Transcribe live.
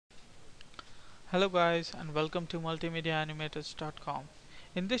Hello guys and welcome to multimediaanimators.com.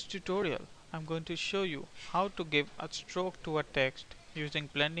 In this tutorial I'm going to show you how to give a stroke to a text using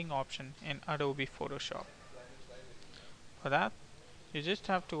blending option in Adobe Photoshop. For that you just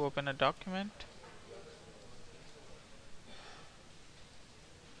have to open a document.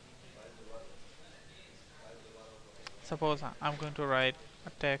 Suppose I'm going to write a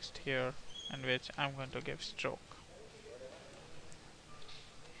text here in which I'm going to give stroke.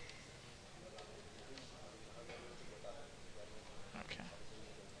 Okay.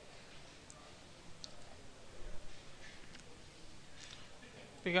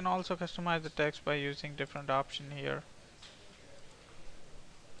 We can also customize the text by using different option here.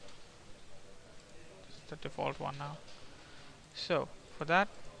 This is the default one now. So for that,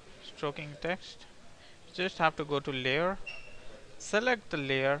 stroking text, you just have to go to layer. Select the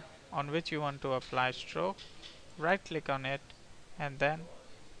layer on which you want to apply stroke, right click on it and then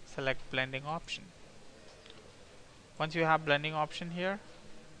select blending option. Once you have blending option here,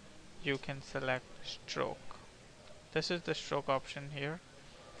 you can select stroke. This is the stroke option here.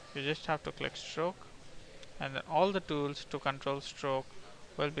 You just have to click stroke and then all the tools to control stroke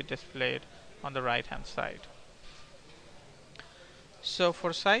will be displayed on the right hand side. So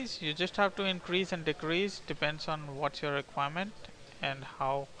for size, you just have to increase and decrease, depends on what's your requirement and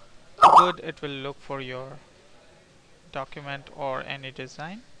how good it will look for your document or any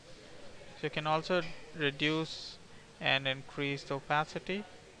design. So you can also reduce and increase the opacity,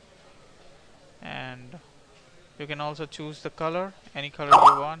 and you can also choose the color, any color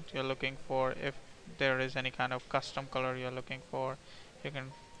you want you're looking for. If there is any kind of custom color you're looking for, you can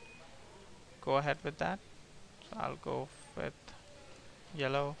go ahead with that. So I'll go with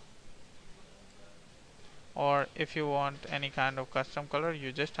yellow, or if you want any kind of custom color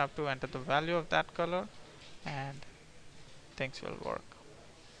you just have to enter the value of that color and things will work.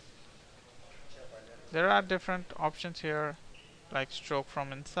 There are different options here like stroke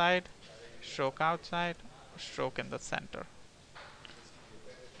from inside, stroke outside, or stroke in the center.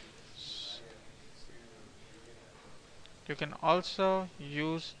 You can also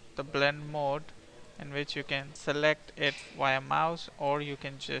use the blend mode in which you can select it via mouse, or you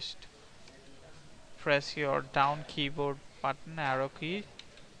can just press your down keyboard button arrow key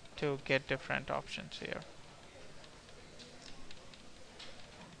to get different options here.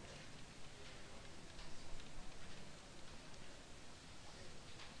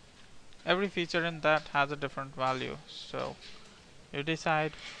 Every feature in that has a different value, so you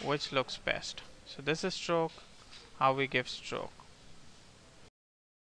decide which looks best. So this is stroke, how we give stroke.